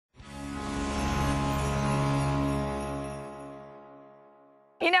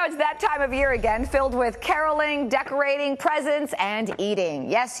You know, it's that time of year again, filled with caroling, decorating, presents, and eating.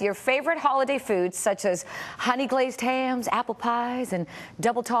 Yes, your favorite holiday foods, such as honey glazed hams, apple pies, and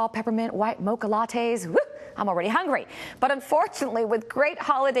double tall peppermint white mocha lattes. Woo! I'm already hungry. But unfortunately, with great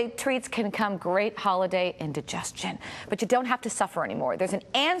holiday treats can come great holiday indigestion. But you don't have to suffer anymore. There's an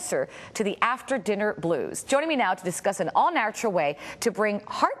answer to the after-dinner blues. Joining me now to discuss an all-natural way to bring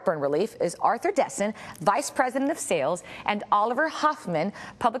heartburn relief is Arthur Desson, Vice President of Sales, and Oliver Hoffman,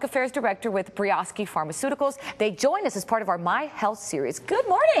 Public Affairs Director with Brioschi Pharmaceuticals. They join us as part of our My Health series. Good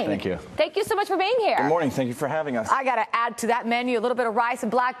morning. Thank you. Thank you so much for being here. Good morning. Thank you for having us. I got to add to that menu a little bit of rice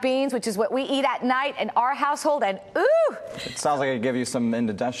and black beans, which is what we eat at night in our household, and ooh! It sounds like I give you some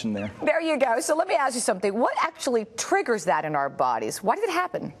indigestion there. There you go. So let me ask you something. What actually triggers that in our bodies? Why did it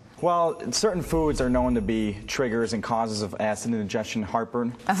happen? Well, certain foods are known to be triggers and causes of acid indigestion,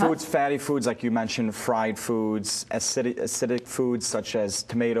 heartburn. Foods, fatty foods like you mentioned, fried foods, acidic foods such as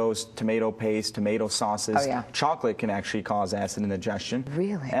tomatoes, tomato paste, tomato sauces. Oh, yeah. Chocolate can actually cause acid indigestion.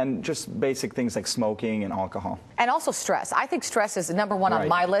 Really? And just basic things like smoking and alcohol. And also stress. I think stress is number one on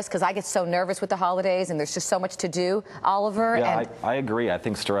my list because I get so nervous with the holidays and there's just so much to do, Oliver. Yeah, and I agree. I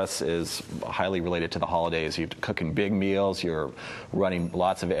think stress is highly related to the holidays. You're cooking big meals, you're running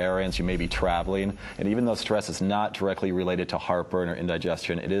lots of errands, you may be traveling, and even though stress is not directly related to heartburn or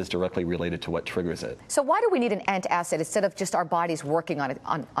indigestion, it is directly related to what triggers it. So why do we need an antacid instead of just our bodies working on it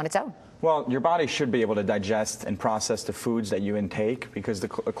on its own? Well, your body should be able to digest and process the foods that you intake because the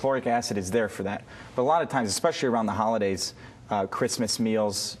chloric acid is there for that. But a lot of times, especially around the holidays, Christmas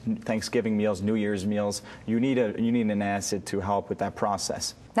meals, Thanksgiving meals, New Year's meals, you need an acid to help with that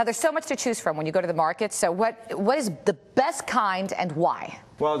process. Now, there's so much to choose from when you go to the market. So what is the best kind and why?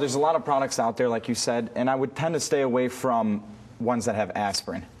 Well, there's a lot of products out there, like you said, and I would tend to stay away from ones that have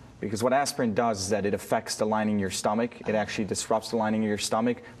aspirin. Because what aspirin does is that it affects the lining of your stomach. It actually disrupts the lining of your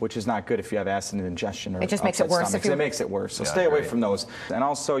stomach, which is not good if you have acid indigestion or it just makes it worse. It makes it worse. So stay away from those. And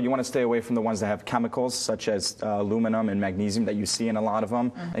also, you want to stay away from the ones that have chemicals, such as aluminum and magnesium that you see in a lot of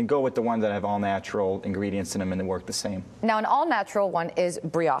them, and go with the ones that have all-natural ingredients in them and they work the same. Now, an all-natural one is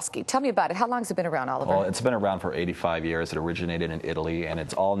Brioschi. Tell me about it. How long has it been around, Oliver? Well, it's been around for 85 years. It originated in Italy, and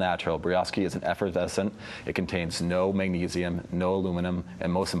it's all-natural. Brioschi is an effervescent. It contains no magnesium, no aluminum,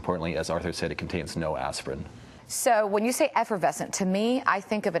 and most importantly, as Arthur said, it contains no aspirin. So when you say effervescent, to me, I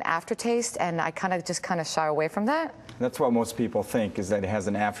think of an aftertaste, and I kind of shy away from that. That's what most people think, is that it has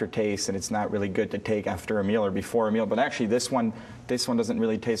an aftertaste and it's not really good to take after a meal or before a meal. But actually, this one doesn't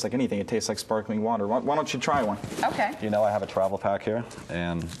really taste like anything. It tastes like sparkling water. Why don't you try one? Okay. You know, I have a travel pack here,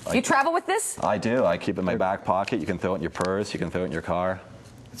 and you travel with this? I do. I keep it in my back pocket. You can throw it in your purse. You can throw it in your car.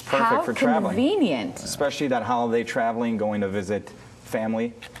 It's perfect for traveling. How convenient. Especially that holiday traveling, going to visit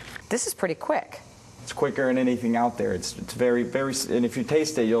family. This is pretty quick. It's quicker than anything out there. It's very, very, and if you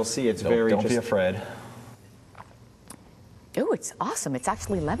taste it, you'll see it's very. Don't be afraid. Ooh, it's awesome. It's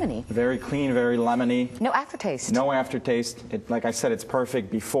actually lemony. Very clean, very lemony. No aftertaste. No aftertaste. Like I said, it's perfect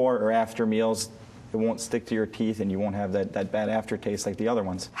before or after meals. It won't stick to your teeth, and you won't have that bad aftertaste like the other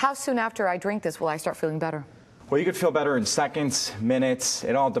ones. How soon after I drink this will I start feeling better? Well, you could feel better in seconds, minutes.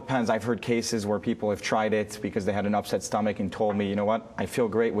 It all depends. I've heard cases where people have tried it because they had an upset stomach and told me, you know what, I feel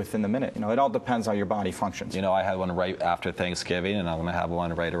great within the minute. You know, it all depends how your body functions. You know, I had one right after Thanksgiving, and I'm going to have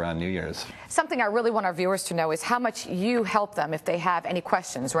one right around New Year's. Something I really want our viewers to know is how much you help them if they have any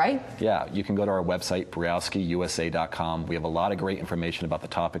questions, right? Yeah, you can go to our website, brioschiusa.com. We have a lot of great information about the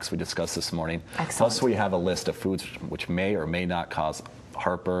topics we discussed this morning. Excellent. Plus, we have a list of foods which may or may not cause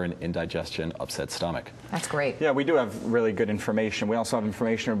heartburn, indigestion, upset stomach. That's great. Yeah, we do have really good information. We also have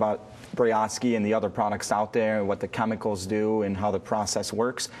information about Brioschi and the other products out there, what the chemicals do and how the process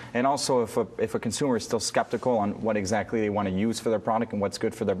works. And also, if a consumer is still skeptical on what exactly they want to use for their product and what's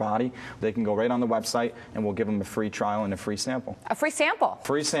good for their body, they can go right on the website and we'll give them a free trial and a free sample. A free sample?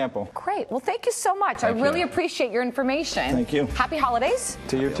 Free sample. Great. Well, thank you so much. I really appreciate your information. Thank you. Happy holidays.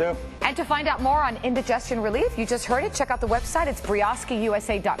 To you too. And to find out more on indigestion relief, you just heard it, check out the website. It's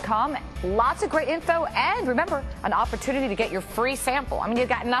brioschiusa.com. Lots of great info, and remember, an opportunity to get your free sample. I mean, you've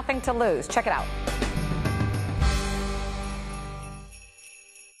got nothing to lose. Check it out.